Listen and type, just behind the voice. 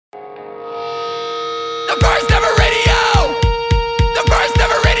The first ever radio. The first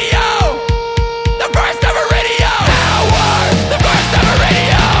ever radio. The first ever radio. Hour. The first ever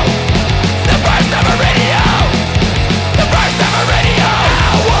radio. The first ever radio. The first ever radio.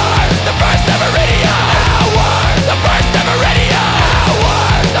 Hour. The first ever radio. Hour. The first ever radio.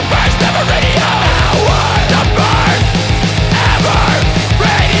 Hour. The first ever radio. Hour. The first ever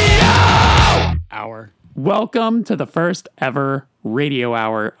radio. Hour. Welcome to the first ever radio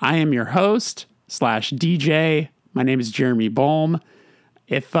hour. I am your host / DJ. My name is Jeremy Bohm.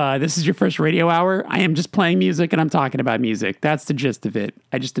 If this is your first radio hour, I am just playing music and I'm talking about music. That's the gist of it.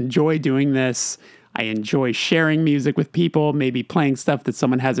 I just enjoy doing this. I enjoy sharing music with people, maybe playing stuff that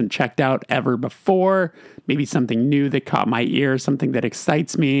someone hasn't checked out ever before, maybe something new that caught my ear, something that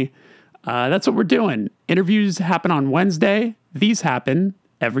excites me. That's what we're doing. Interviews happen on Wednesday. These happen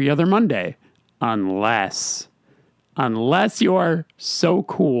every other Monday. Unless you are so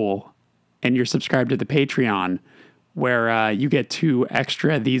cool and you're subscribed to the Patreon, where you get 2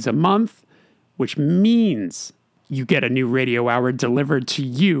 extra of these a month, which means you get a new radio hour delivered to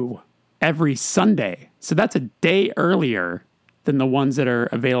you every Sunday. So that's a day earlier than the ones that are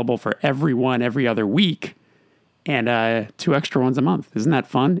available for everyone every other week, and 2 extra ones a month. Isn't that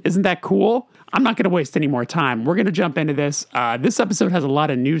fun? Isn't that cool? I'm not going to waste any more time. We're going to jump into this. This episode has a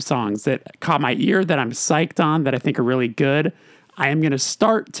lot of new songs that caught my ear, that I'm psyched on, that I think are really good. I am going to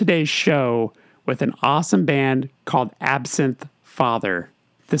start today's show with an awesome band called Absinthe Father.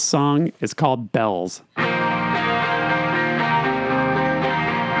 This song is called Bells.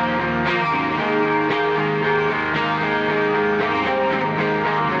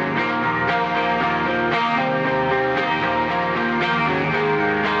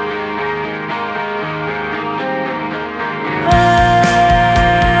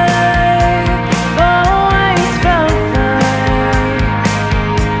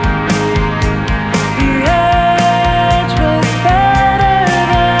 Edge was better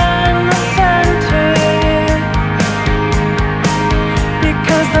than the center.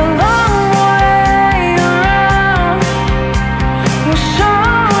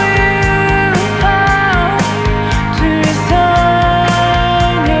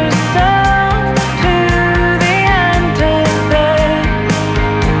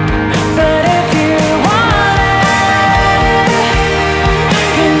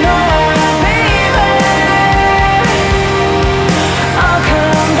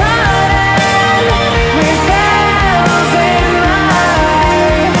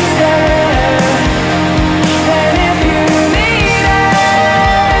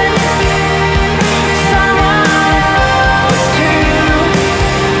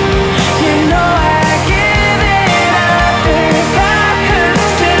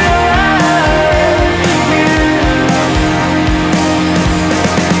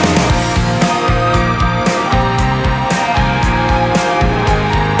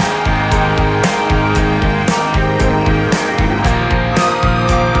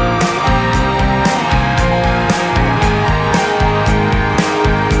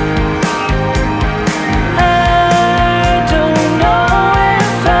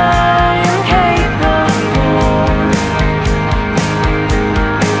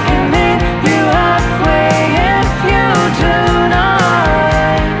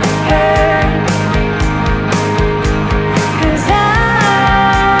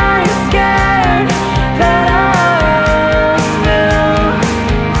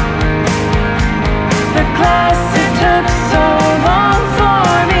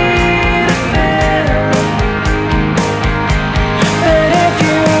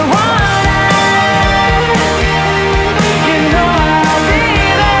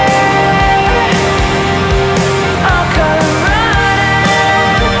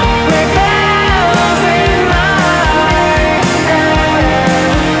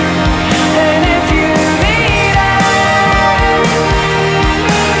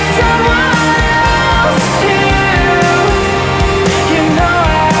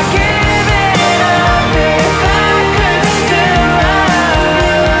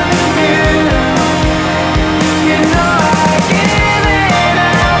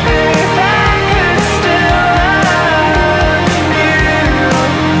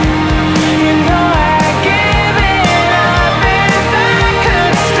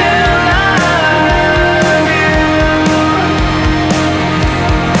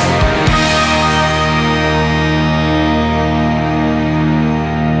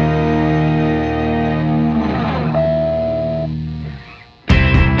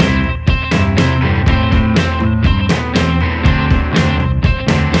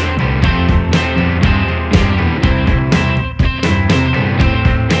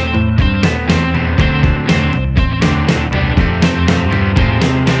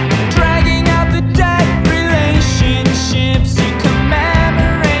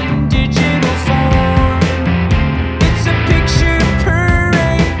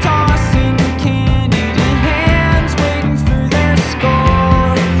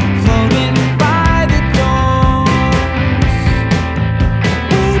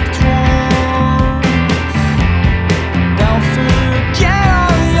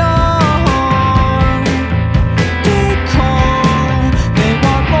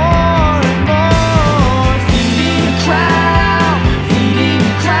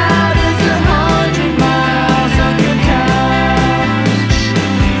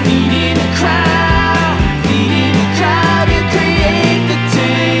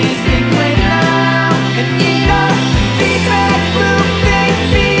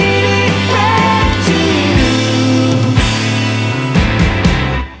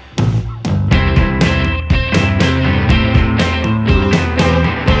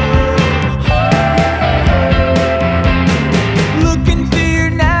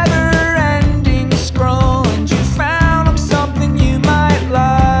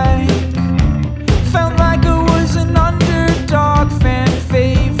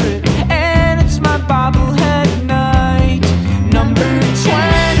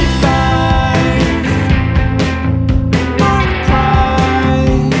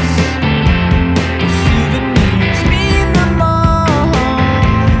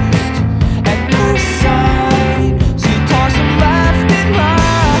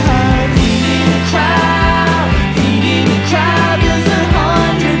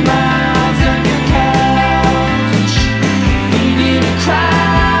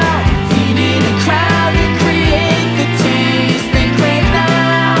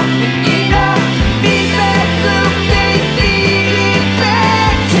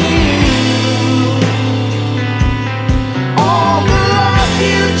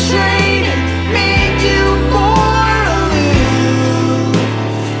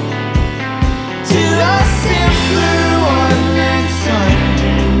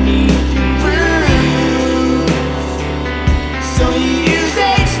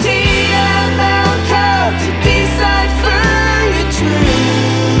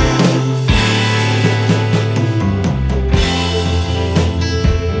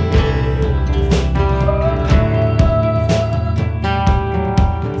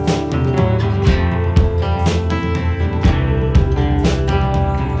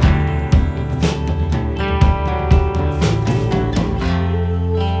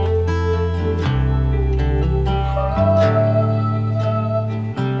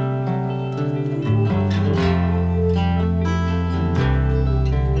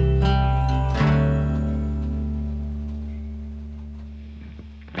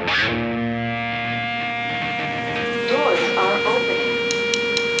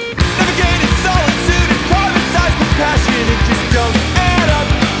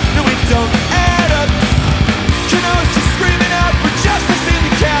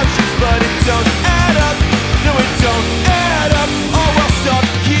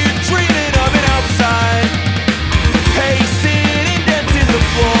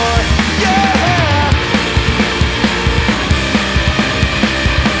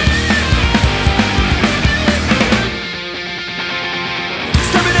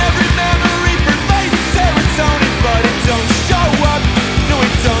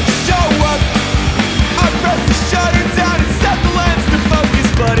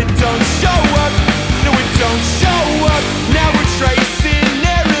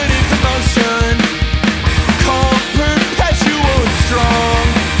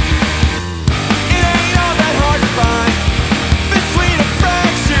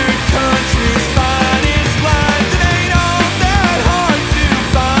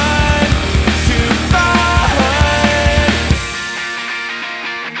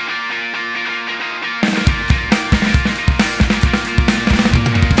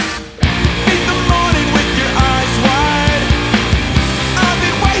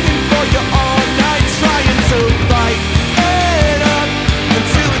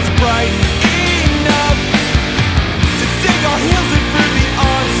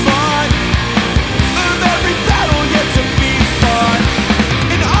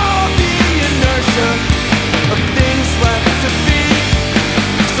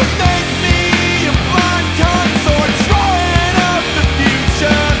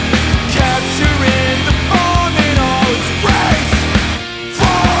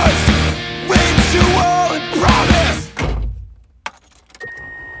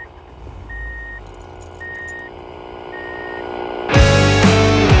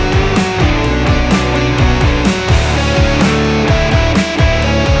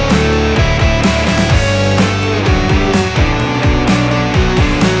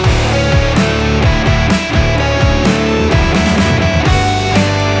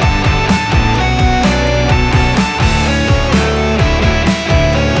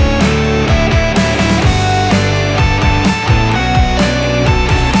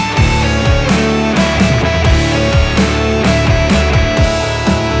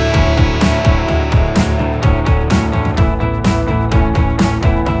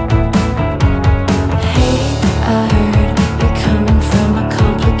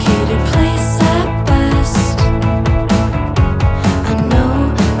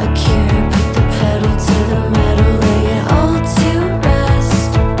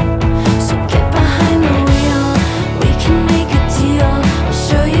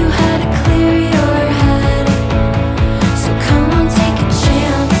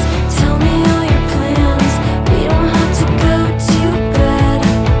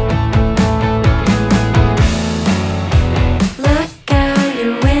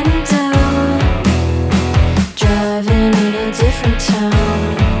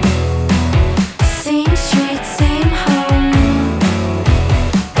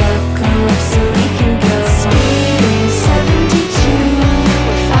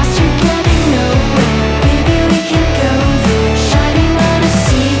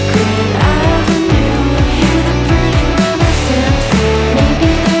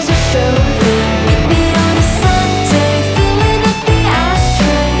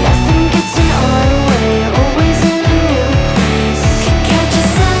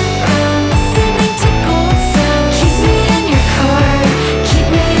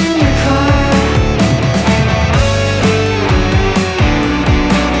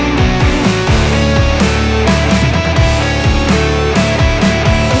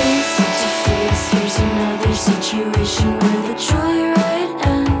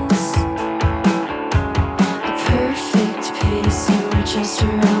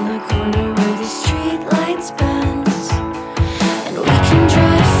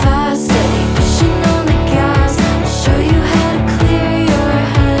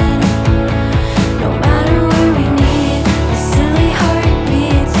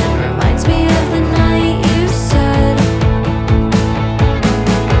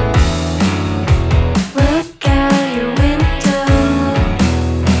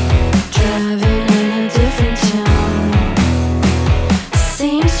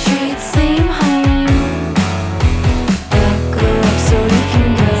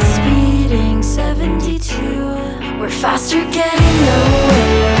 faster getting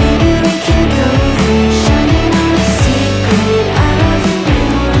nowhere. Maybe we can go there, shining on a secret out of the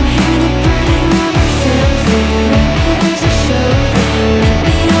blue. Hear the burning of a fanfare. Maybe there's a show there.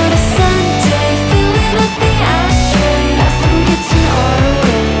 Maybe on a Sunday, filling up the ashtray. Nothing gets in our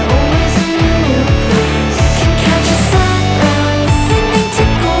way, always in a new place. Can catch us around, listening to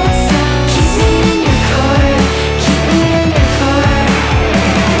gold sound. Keep me in your car, keep me in your car.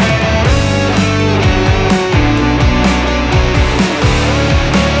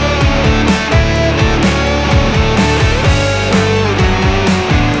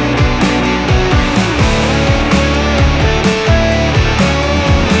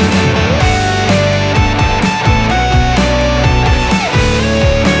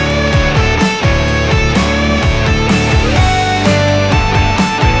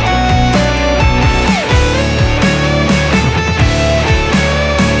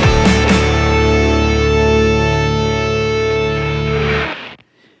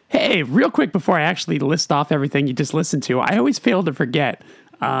 Hey, real quick before I actually list off everything you just listened to, I always fail to forget.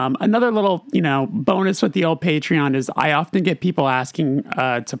 Another little, bonus with the old Patreon is I often get people asking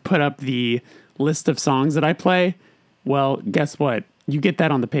to put up the list of songs that I play. Well, guess what? You get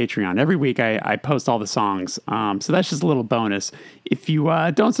that on the Patreon. Every week I post all the songs. So that's just a little bonus. If you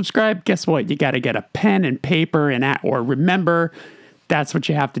don't subscribe, guess what? You got to get a pen and paper or remember, that's what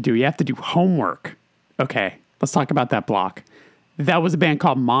you have to do. You have to do homework. Okay, let's talk about that block. That was a band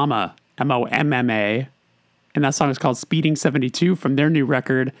called Momma, Momma, and that song is called Speeding 72 from their new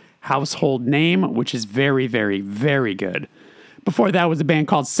record, Household Name, which is very, very, very good. Before that was a band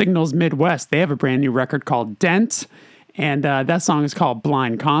called Signals Midwest. They have a brand new record called Dent, and that song is called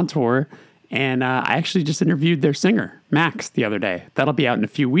Blind Contour, and I actually just interviewed their singer, Max, the other day. That'll be out in a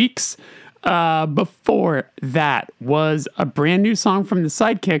few weeks. Before that was a brand new song from the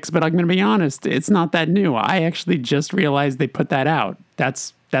Sidekicks, but I'm going to be honest, it's not that new. I actually just realized they put that out.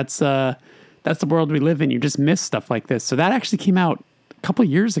 That's the world we live in. You just miss stuff like this. So that actually came out a couple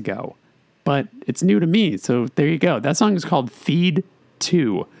years ago, but it's new to me. So there you go. That song is called Feed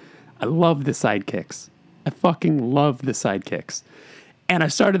 2. I love the Sidekicks. I fucking love the Sidekicks. And I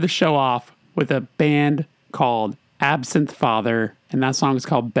started the show off with a band called Absinthe Father, and that song is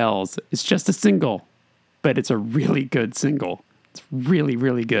called Bells. It's just a single, but it's a really good single. It's really,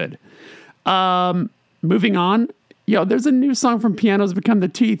 really good. Moving on, there's a new song from Pianos Become the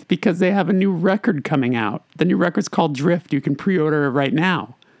Teeth because they have a new record coming out. The new record's called Drift. You can pre-order it right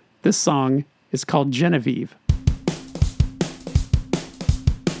now. This song is called Genevieve.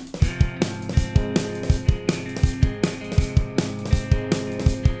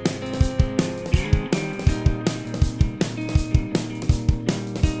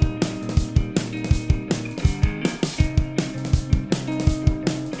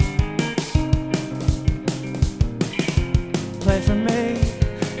 Play for me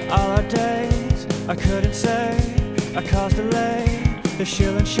all our days. I couldn't say I caused delay. The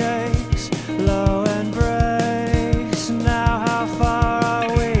shilling shakes, low and breaks. Now how far are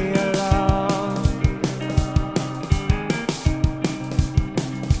we along?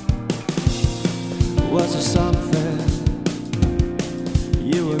 Was there something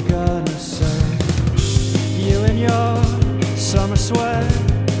you were gonna say? You and your summer sweat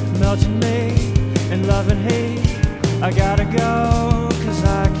melting me in love and heat. I gotta go, 'cause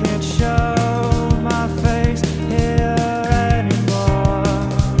I can't show my face here anymore.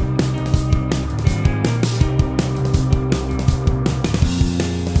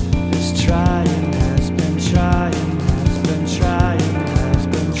 This trying has been trying, has been trying, has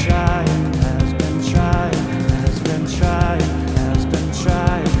been trying, has been trying, has been trying, has been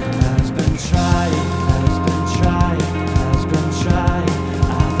trying, has been trying, has been trying, has been trying.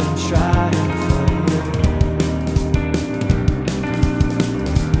 I've been trying for you.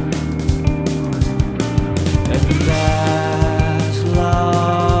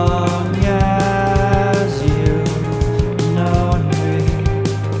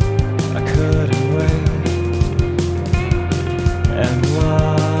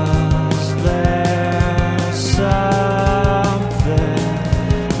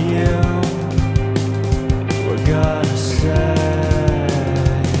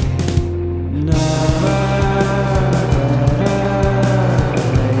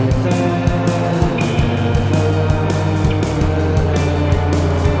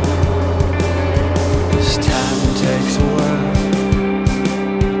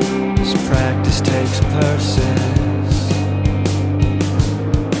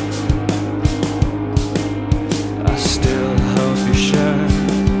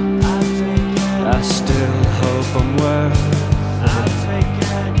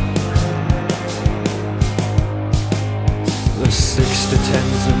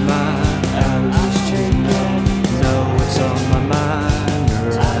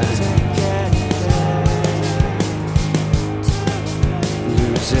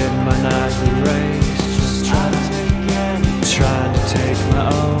 in my nightly race, just trying to take my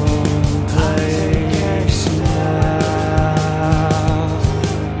own place now.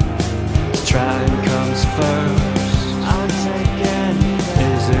 Trying comes first.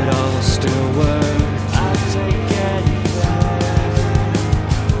 Is it all still worth?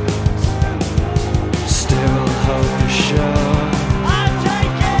 Still hope you're sure.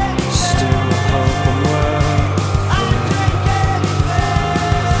 Still hope I'm worth.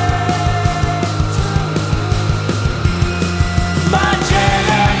 My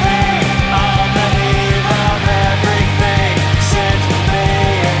generation.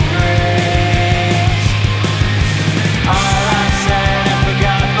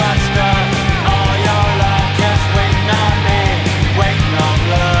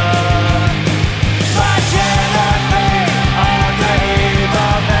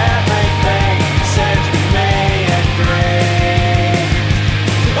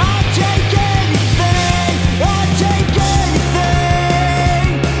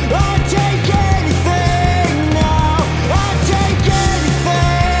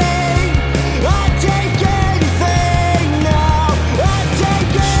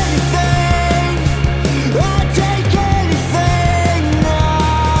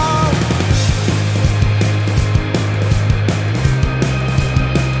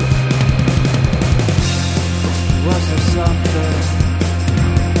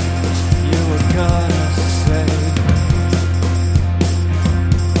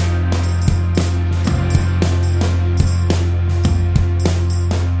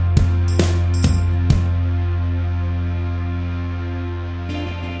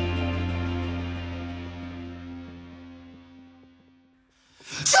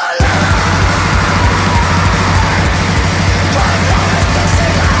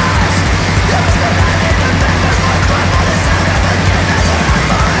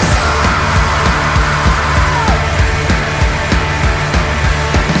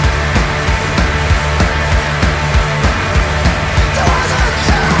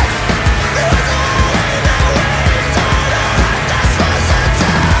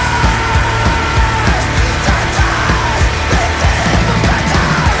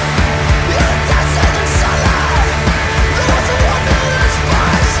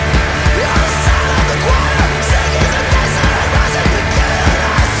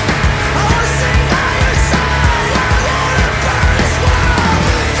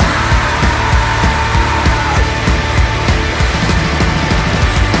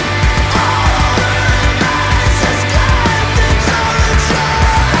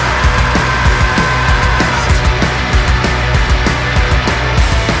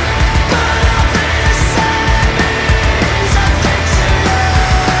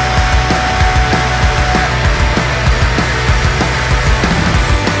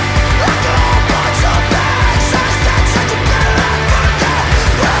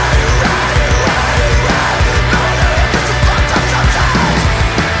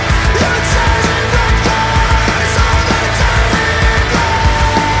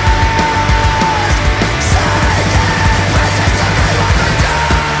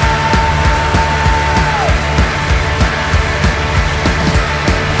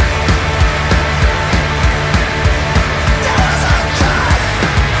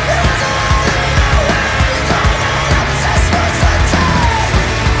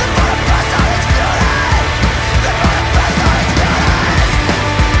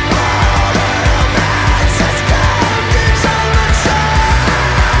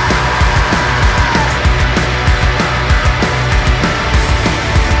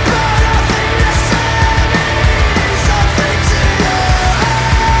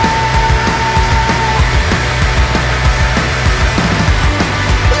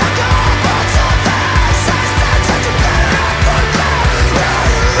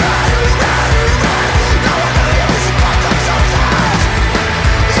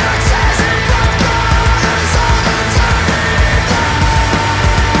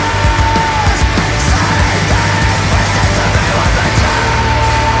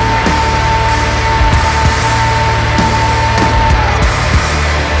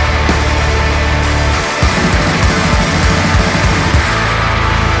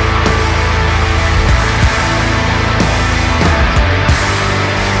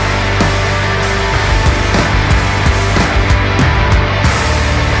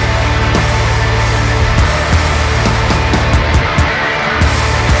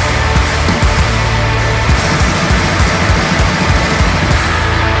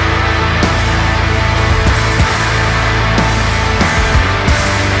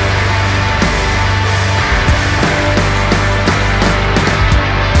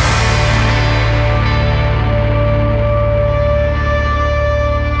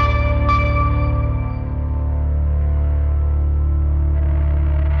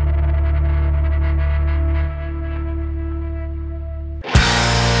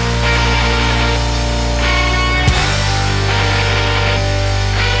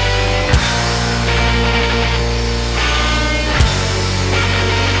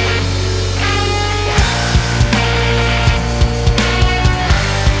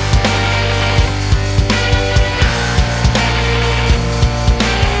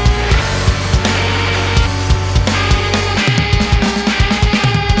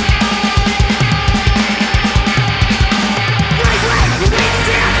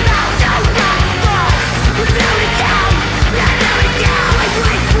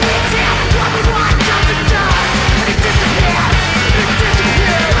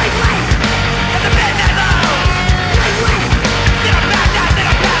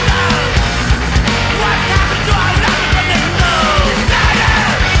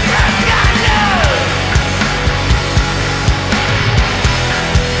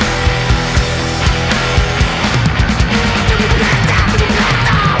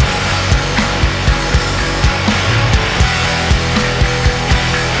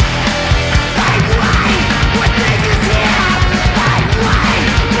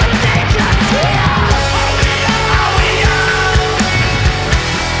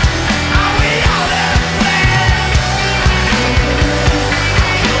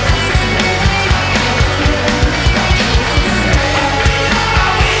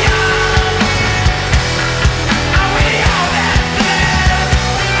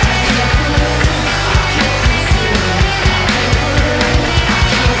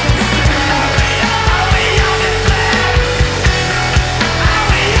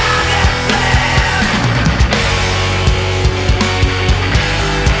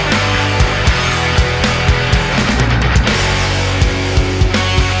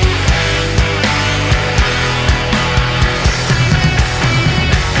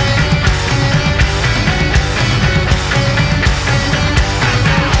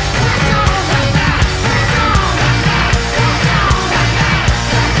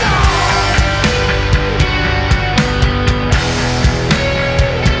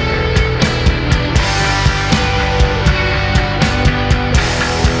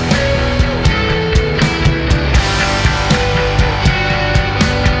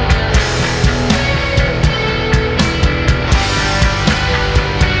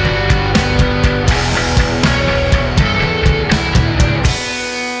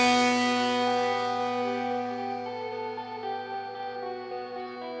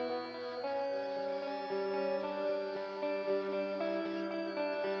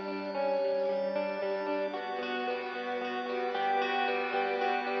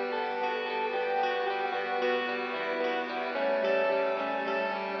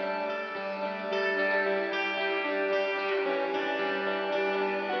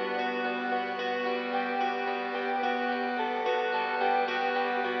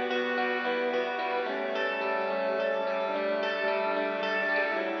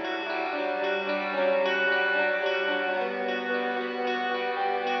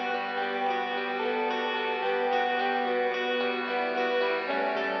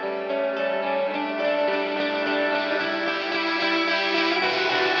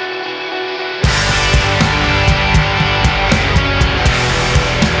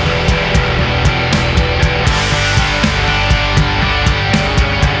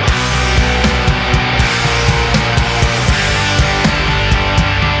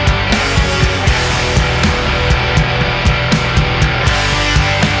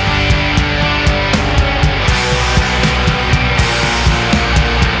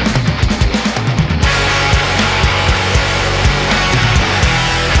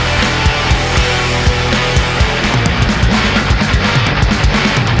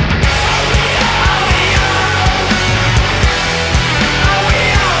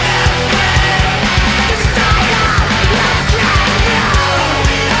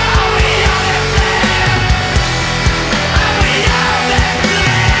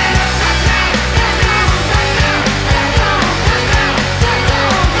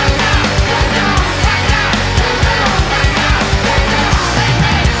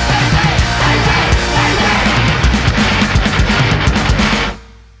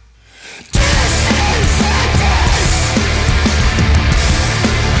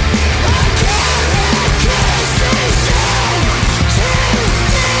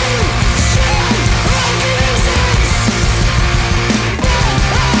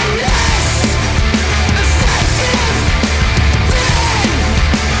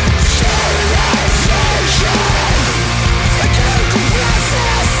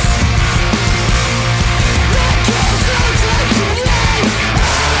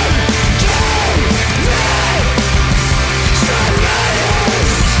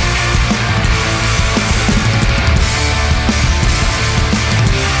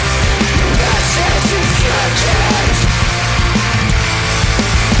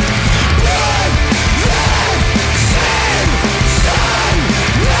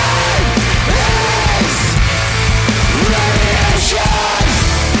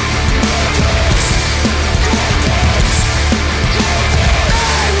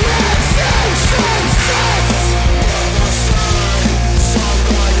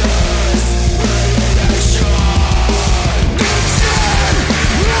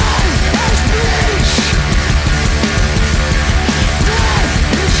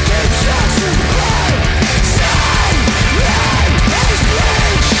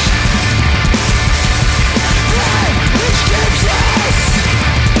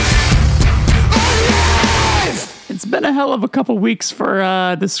 a hell of a couple weeks for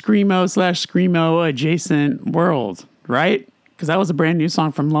the Screamo/Screamo adjacent world, right? Because that was a brand new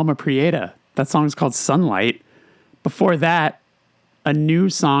song from Loma Prieta. That song is called Sunlight. Before that, a new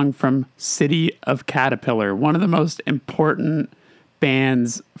song from City of Caterpillar, one of the most important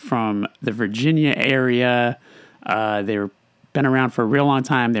bands from the Virginia area. They've been around for a real long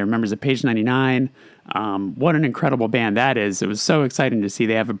time. They're members of Page 99. What an incredible band that is. It was so exciting to see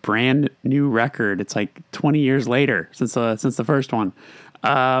they have a brand new record. It's like 20 years later since the first one.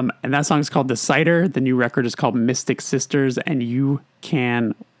 And that song is called Decider. The new record is called Mystic Sisters, and you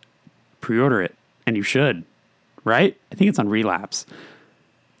can pre-order it, and you should. Right? I think it's on Relapse.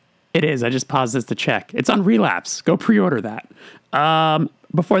 It is. I just paused this to check. It's on Relapse. Go pre-order that.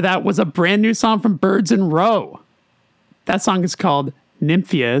 Before that was a brand new song from Birds in Row. That song is called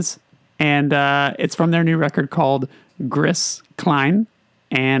Nymphias, and it's from their new record called Gris Klein,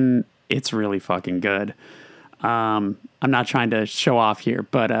 and it's really fucking good. I'm not trying to show off here,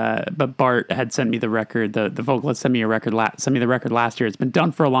 but Bart had sent me the record. The vocalist sent me the record last year. It's been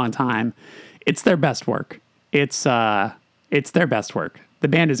done for a long time. It's their best work. It's their best work. The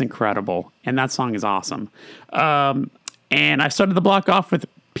band is incredible, and that song is awesome. And I started the block off with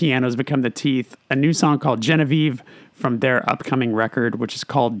Pianos Become the Teeth, a new song called Genevieve from their upcoming record, which is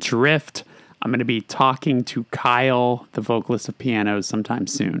called Drift. I'm going to be talking to Kyle, the vocalist of Pianos, sometime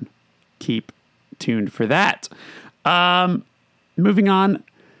soon. Keep tuned for that. Moving on,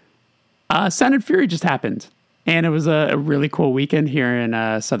 Sound and Fury just happened, and it was a really cool weekend here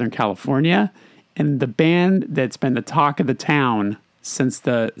in Southern California. And the band that's been the talk of the town since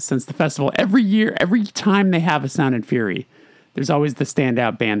the festival, every year, every time they have a Sound and Fury, there's always the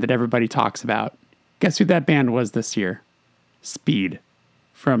standout band that everybody talks about. Guess who that band was this year? Speed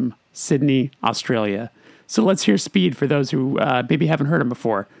from Sydney, Australia. So let's hear Speed for those who maybe haven't heard them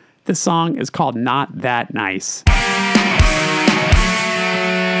before. This song is called Not That Nice.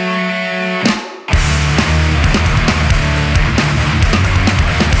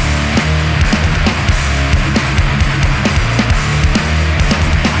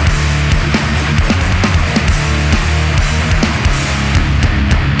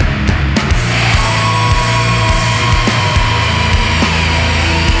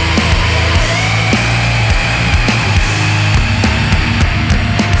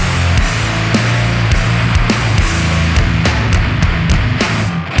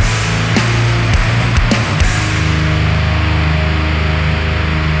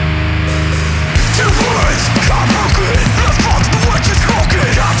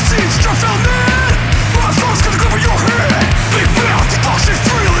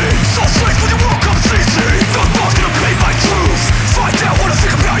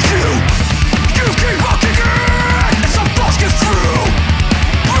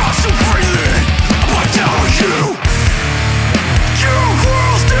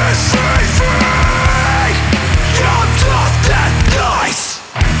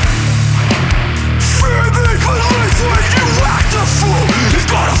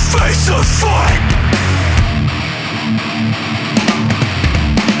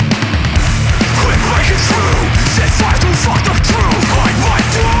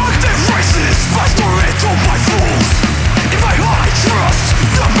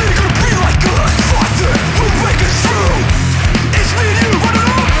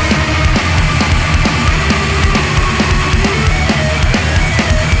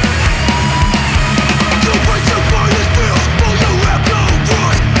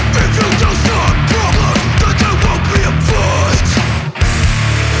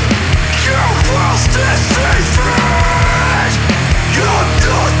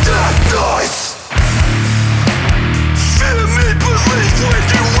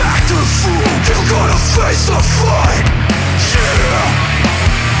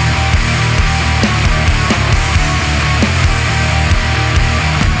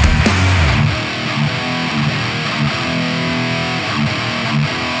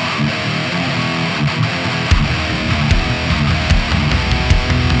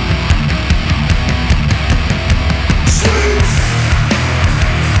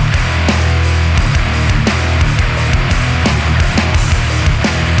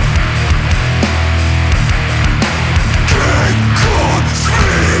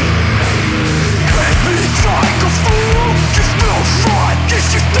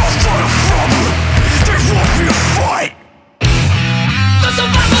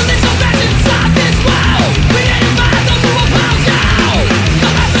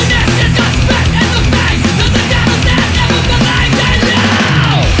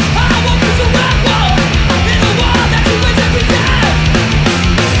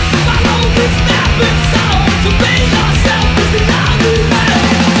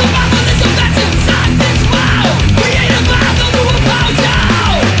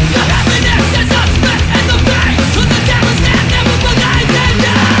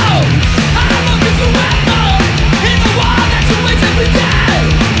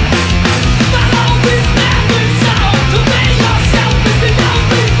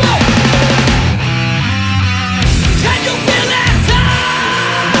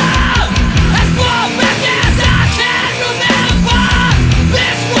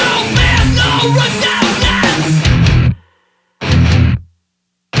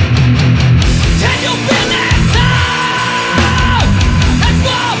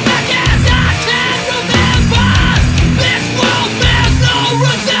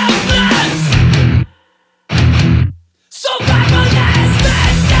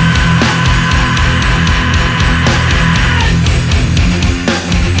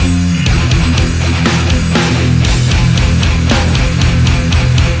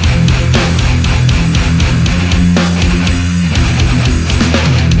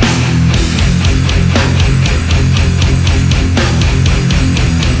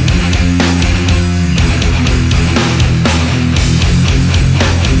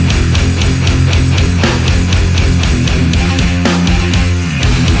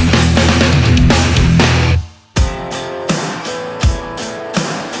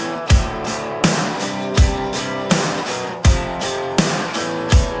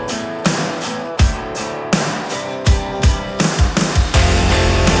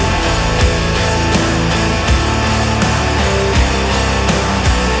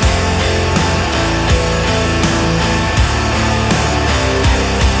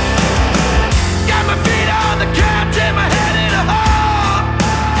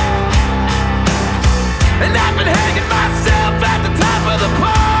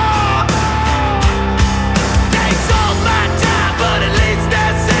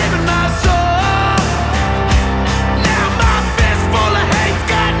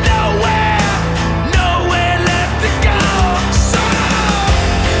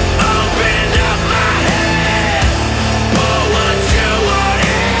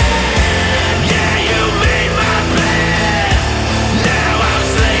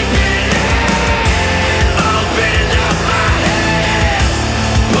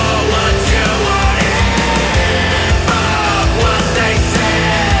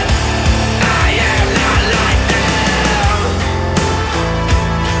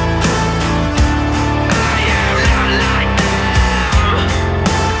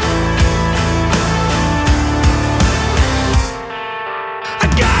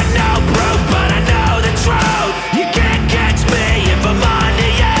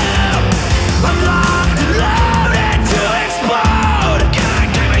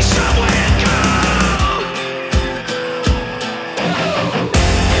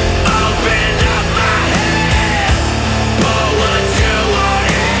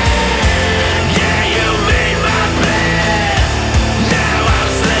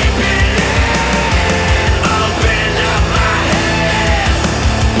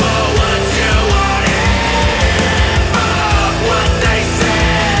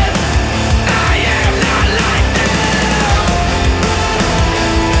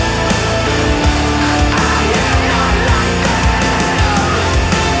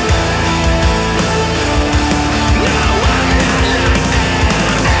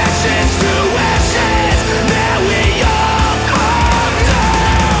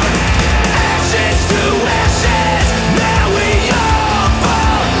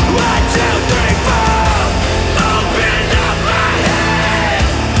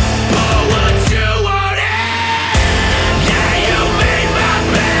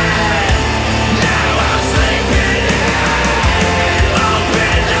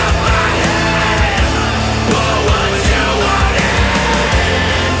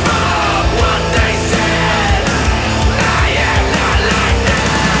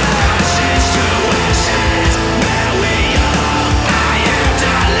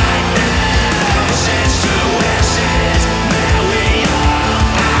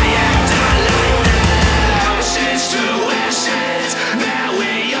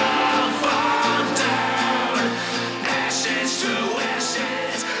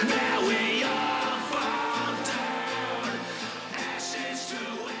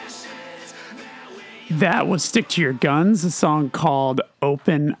 That was Stick to Your Guns, a song called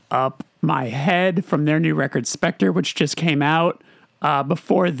Open Up My Head from their new record Spectre, which just came out.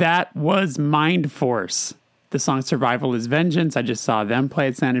 Before that was Mind Force. The song Survival is Vengeance. I just saw them play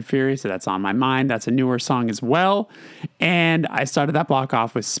at Sound and Fury, so that's on my mind. That's a newer song as well. And I started that block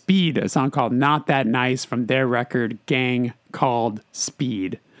off with Speed, a song called Not That Nice from their record Gang Called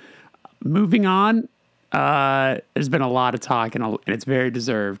Speed. Moving on, there's been a lot of talk, and it's very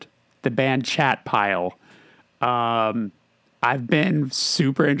deserved. The band Chat Pile. I've been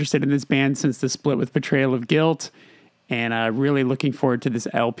super interested in this band since the split with Betrayal of Guilt, and really looking forward to this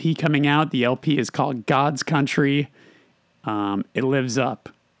LP coming out. The LP is called God's Country. It lives up.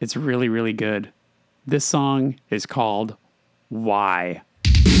 It's really, really good. This song is called Why.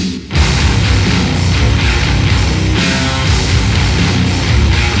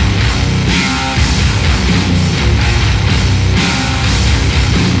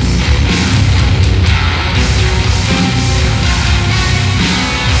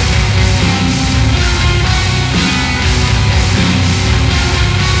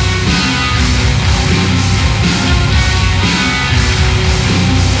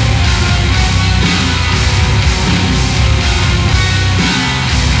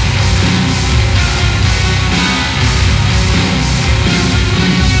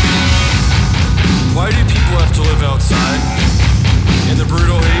 Why do people have to live outside in the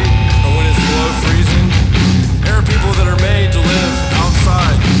brutal heat or when it's below freezing? There are people that are made to live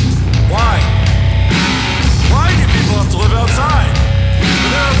outside. Why? Why do people have to live outside?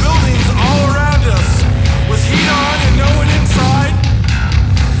 When there are buildings all around us with heat on and no one inside?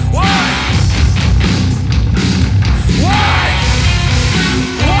 Why? Why?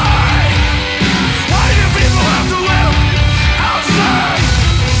 Why? Why do people have to live outside?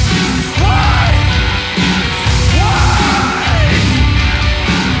 Why?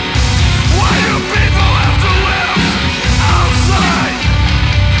 Why do people have to live outside?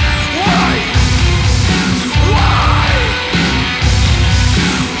 Why? Why?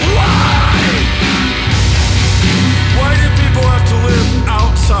 Why do people have to live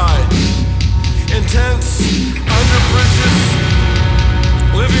outside? In tents, under bridges,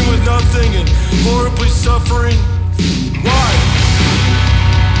 living with nothing and horribly suffering? Why?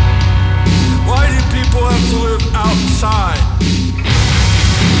 Why do people have to live outside?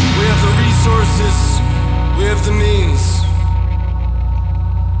 We have the resources, we have the means.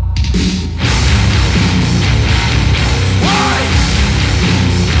 Why?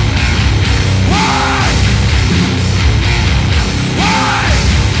 Why? Why?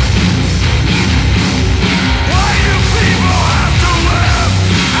 Why do people have to live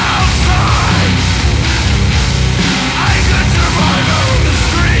outside? I could survive out on the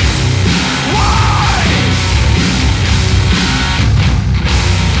street. Why?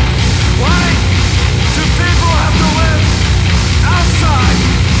 Why do people have to live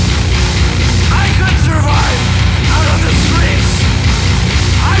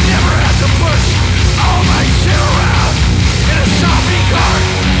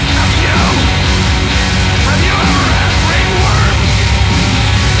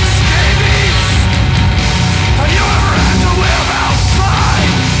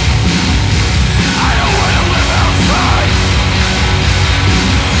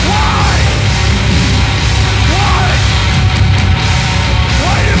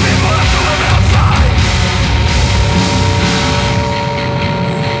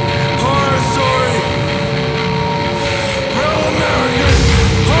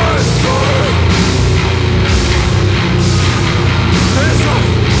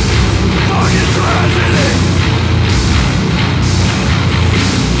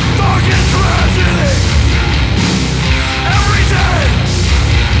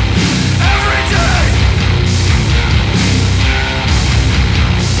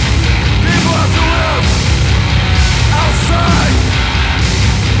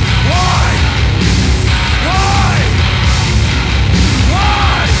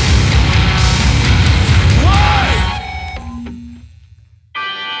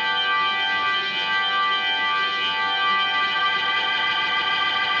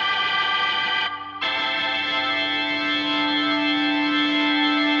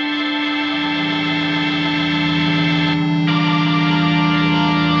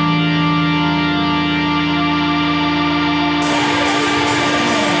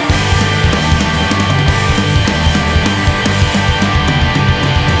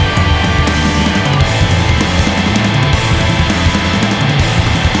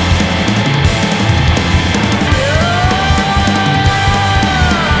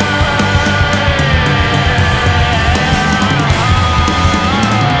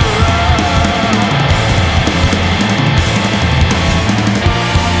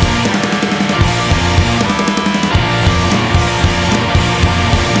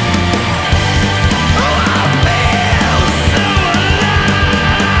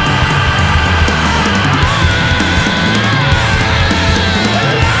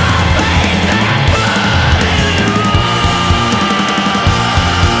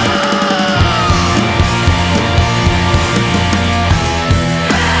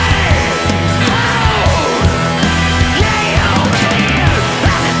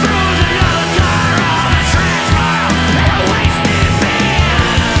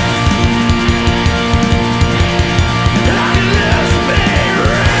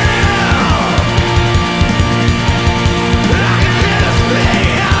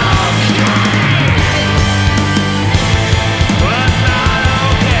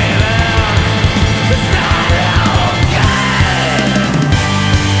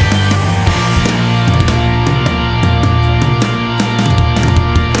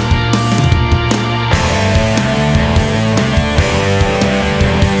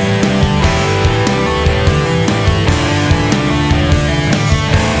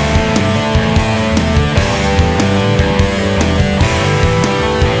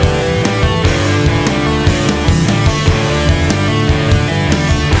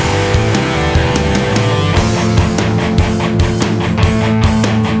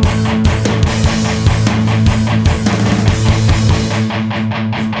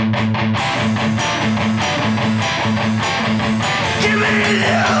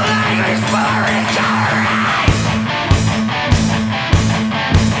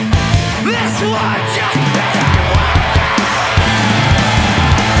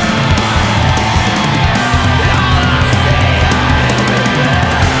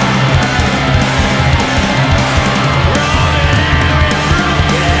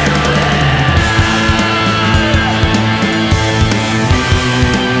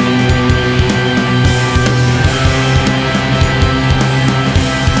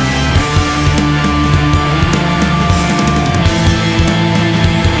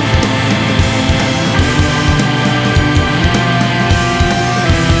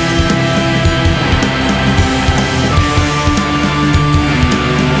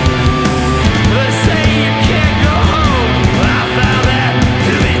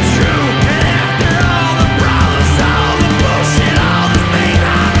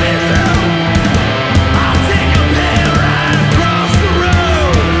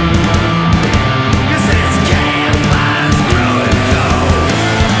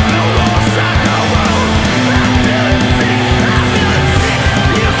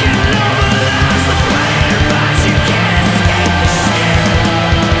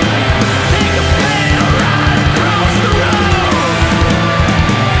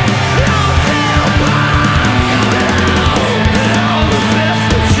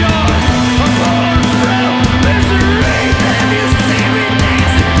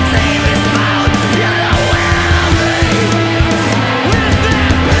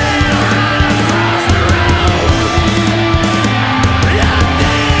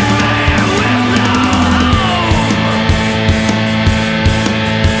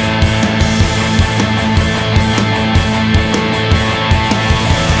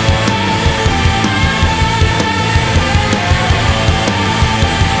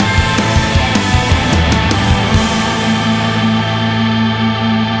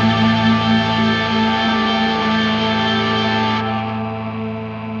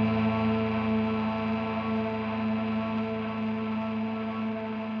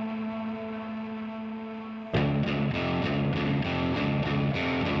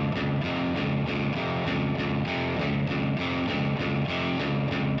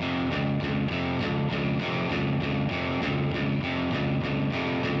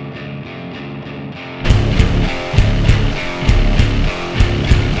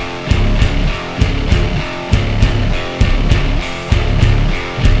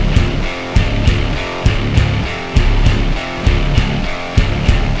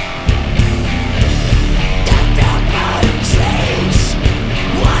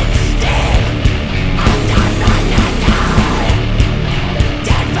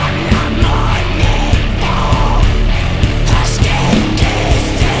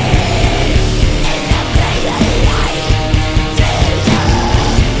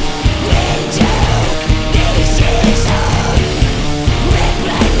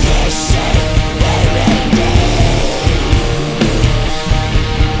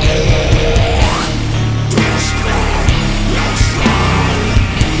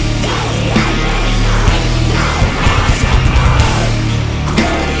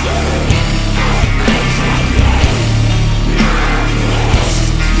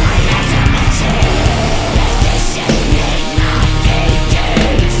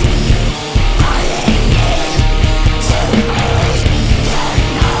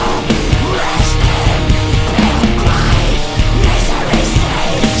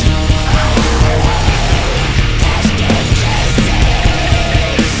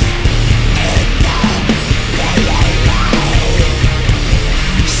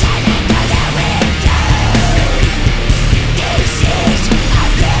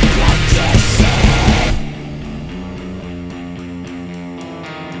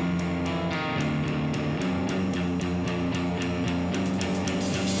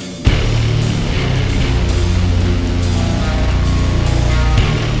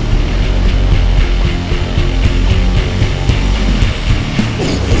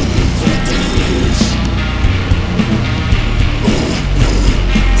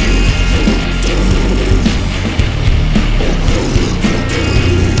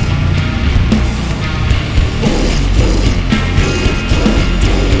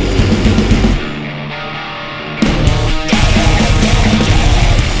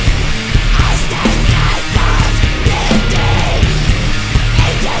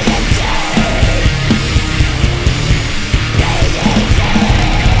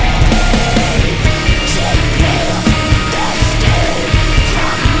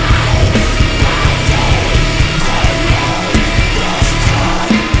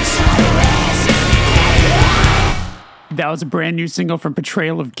was a brand new single from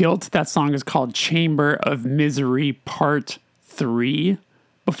Betrayal of Guilt. That song is called Chamber of Misery Part 3.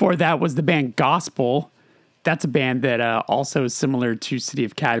 Before that was the band Gospel. That's a band that also is similar to City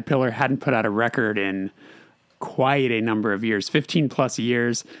of Caterpillar, hadn't put out a record in quite a number of years, 15 plus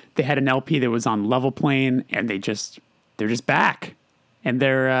years. They had an LP that was on Level Plane, and they're just back, and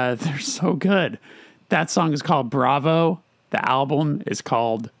they're so good. That song is called Bravo. The album is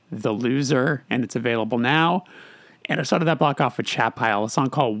called The Loser, and it's available now. And I started that block off with Chat Pile, a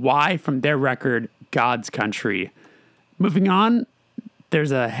song called Why from their record God's Country. Moving on,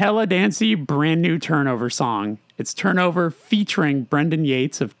 there's a hella dancey brand new Turnover song. It's Turnover featuring Brendan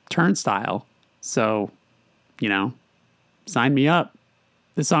Yates of Turnstile. So, sign me up.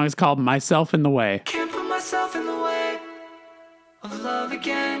 This song is called Myself in the Way. Can't put myself in the way of love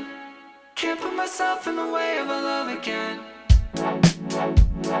again. Can't put myself in the way of a love again.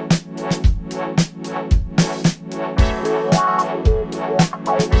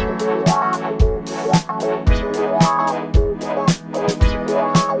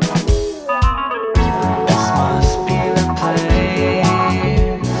 This must be the place.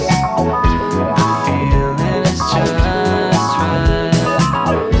 The feeling is just right.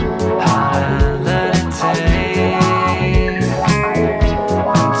 How'd I let it take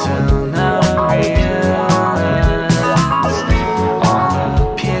until now I realize all the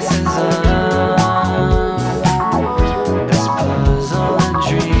pieces of this puzzle and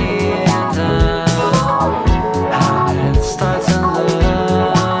dreams of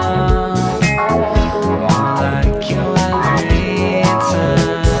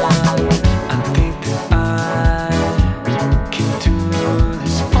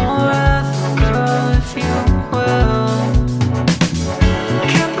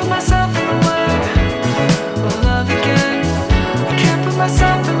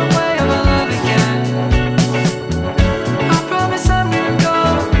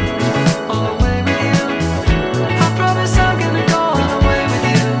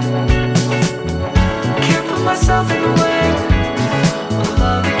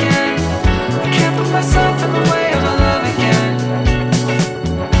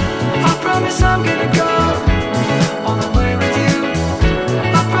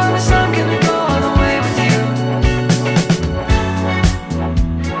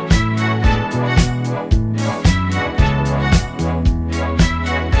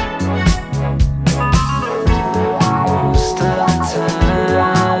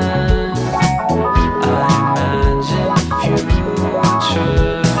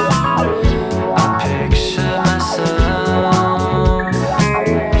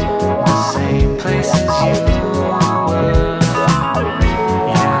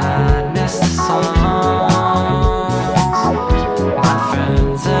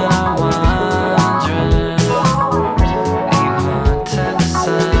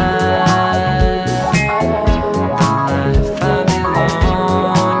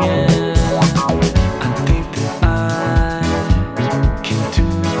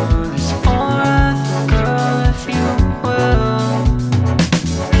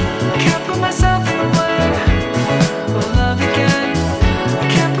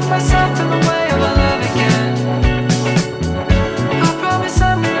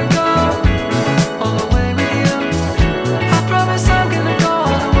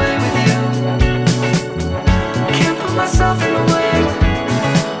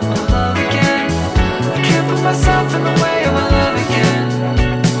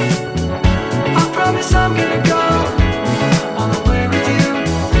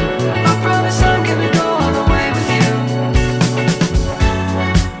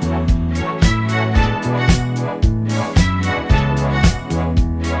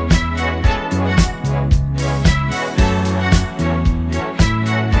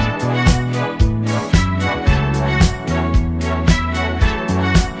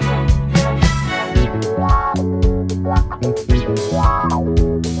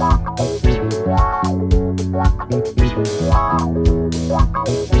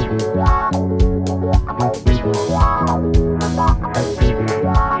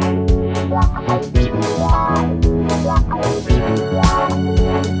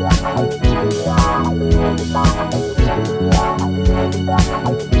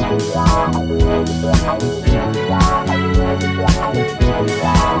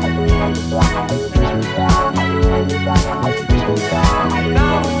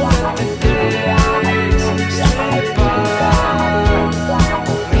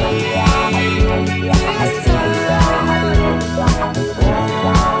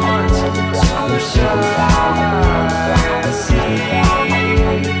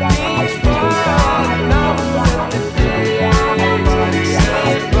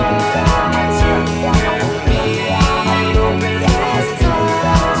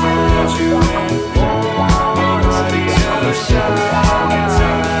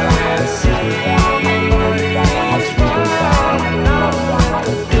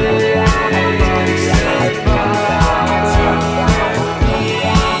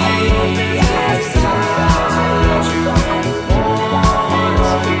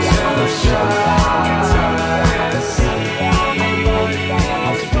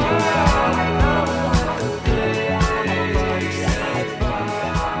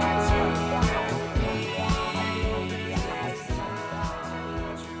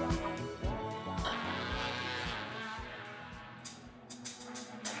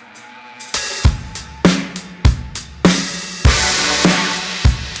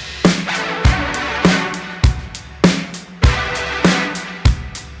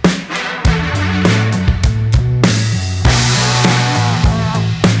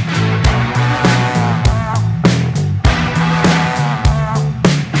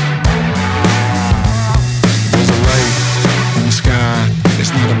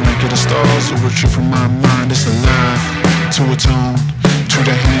my mind, it's alive. To atone, to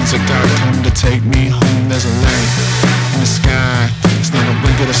the hands of God come to take me home. There's a light in the sky. It's not a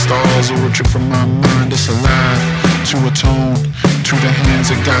blink of the stars or a trick from my mind, it's alive. To atone, to the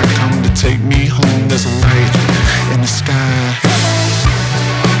hands of God come to take me home. There's a light in the sky.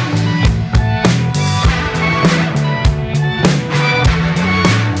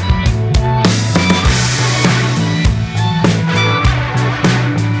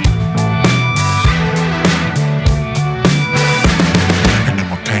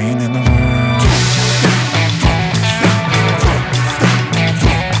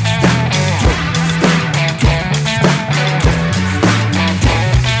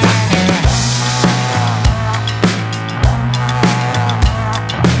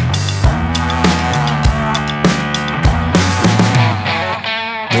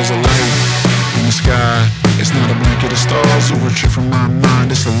 There's a light in the sky. It's not a blanket of stars or a trick from my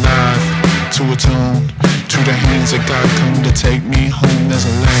mind, it's alive. To atone, to the hands of God come to take me home. There's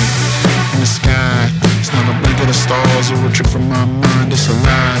a light in the sky. It's not a blanket of stars or a trick from my mind, it's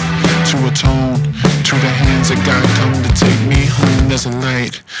alive. To atone, to the hands of God come to take me home. There's a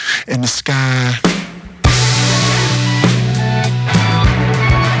light in the sky.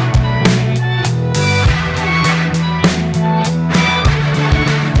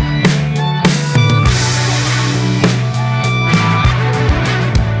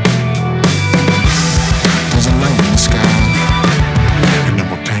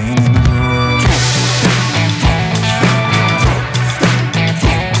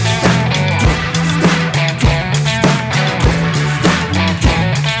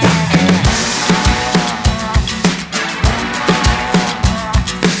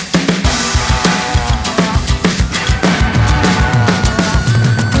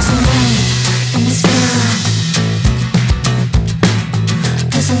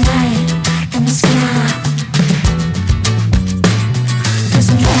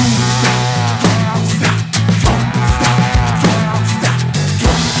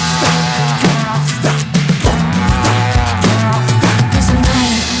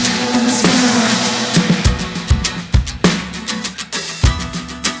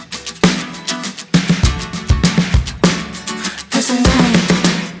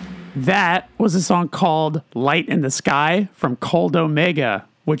 That was a song called Light in the Sky from Cold Omega,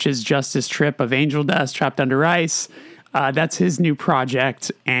 which is Justice Tripp of Angel Dust, Trapped Under Ice. That's his new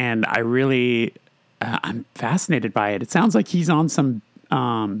project, and I'm fascinated by it. It sounds like he's on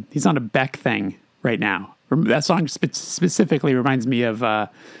a Beck thing right now. That song specifically reminds me of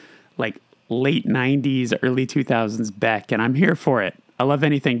like late 90s, early 2000s Beck, and I'm here for it. I love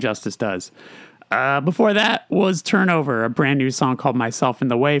anything Justice does. Before that was Turnover, a brand new song called Myself in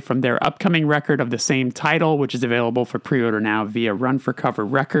the Way from their upcoming record of the same title, which is available for pre-order now via Run for Cover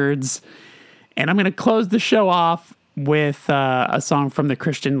Records. And I'm going to close the show off with a song from the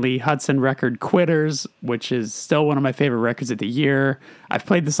Christian Lee Hudson record Quitters, which is still one of my favorite records of the year. I've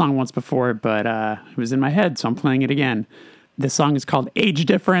played the song once before, but it was in my head, so I'm playing it again. This song is called Age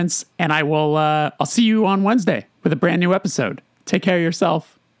Difference, and I'll see you on Wednesday with a brand new episode. Take care of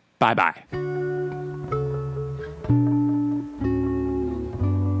yourself. Bye-bye.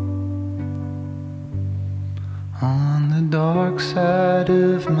 On the dark side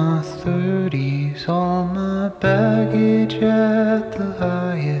of my 30s, all my baggage at the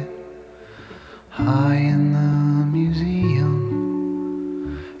Hyatt, high in the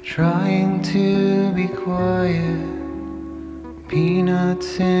museum, trying to be quiet,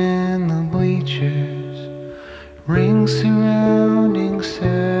 peanuts in the bleachers, rings surrounding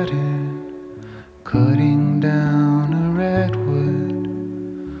Saturn, cutting down a redwood,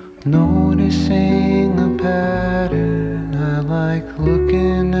 noticing a pattern. I like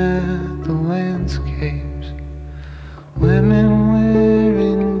looking at the landscapes, women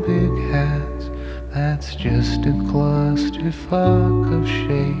wearing big hats. That's just a clusterfuck of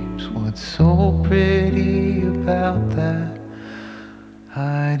shapes. What's so pretty about that?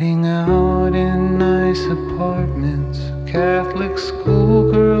 Hiding out in nice apartments, Catholic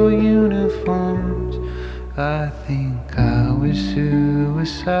schoolgirl uniforms. I think I was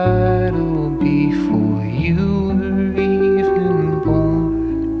suicidal before you were even born.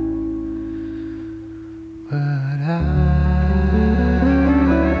 But I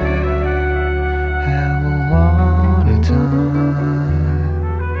have a lot of time.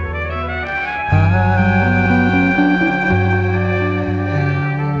 I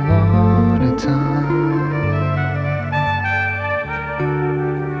have a lot of time.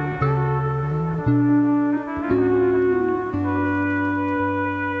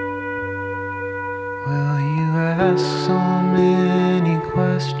 Well, you ask so many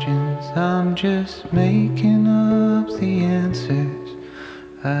questions. I'm just making up the answers.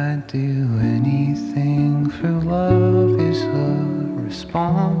 I'd do anything for love is a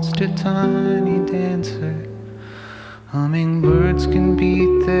response to Tiny Dancer. Hummingbirds can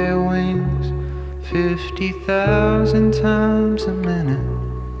beat their wings 50,000 times a minute.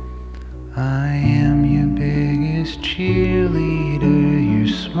 I am your biggest cheerleader, your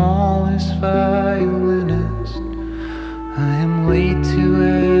smallest violinist. I am late to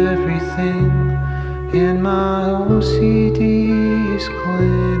everything, and my OCD is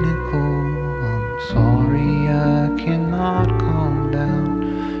clinical. I'm sorry I cannot calm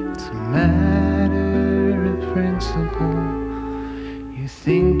down. It's a matter of principle. You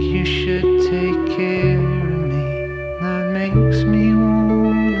think you should take care of me, that makes me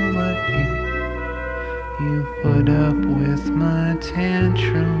wanna let you. You put up with my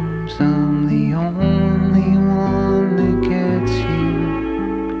tantrums, I'm the only one that gets you.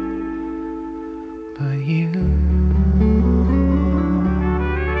 But you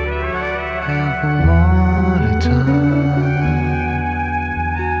have a lot of time.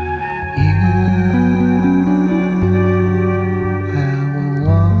 You have a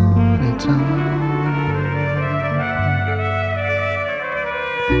lot of time.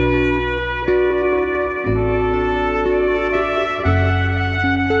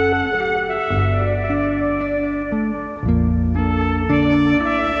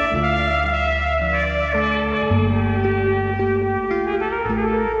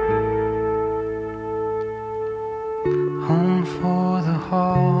 Home for the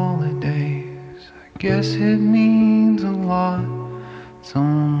holidays, I guess it means a lot. It's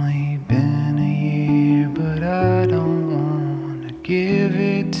only been a year, but I don't want to give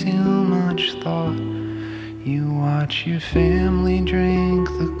it too much thought. You watch your family drink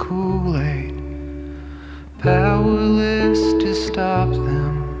the Kool-Aid, powerless to stop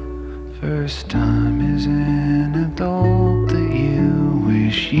them. First time as an adult that you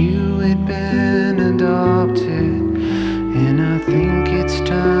wish you had been adopted. And I think it's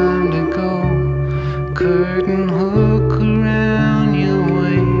time to go. Curtain hook around your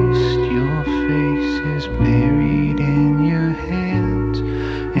waist. Your face is buried in your hands,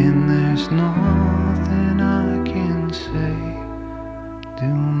 and there's nothing I can say.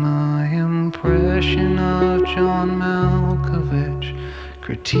 Do my impression of John Malkovich,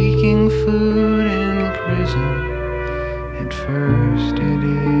 critiquing food in prison. At first it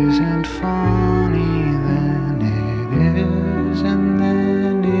isn't funny, then it is, and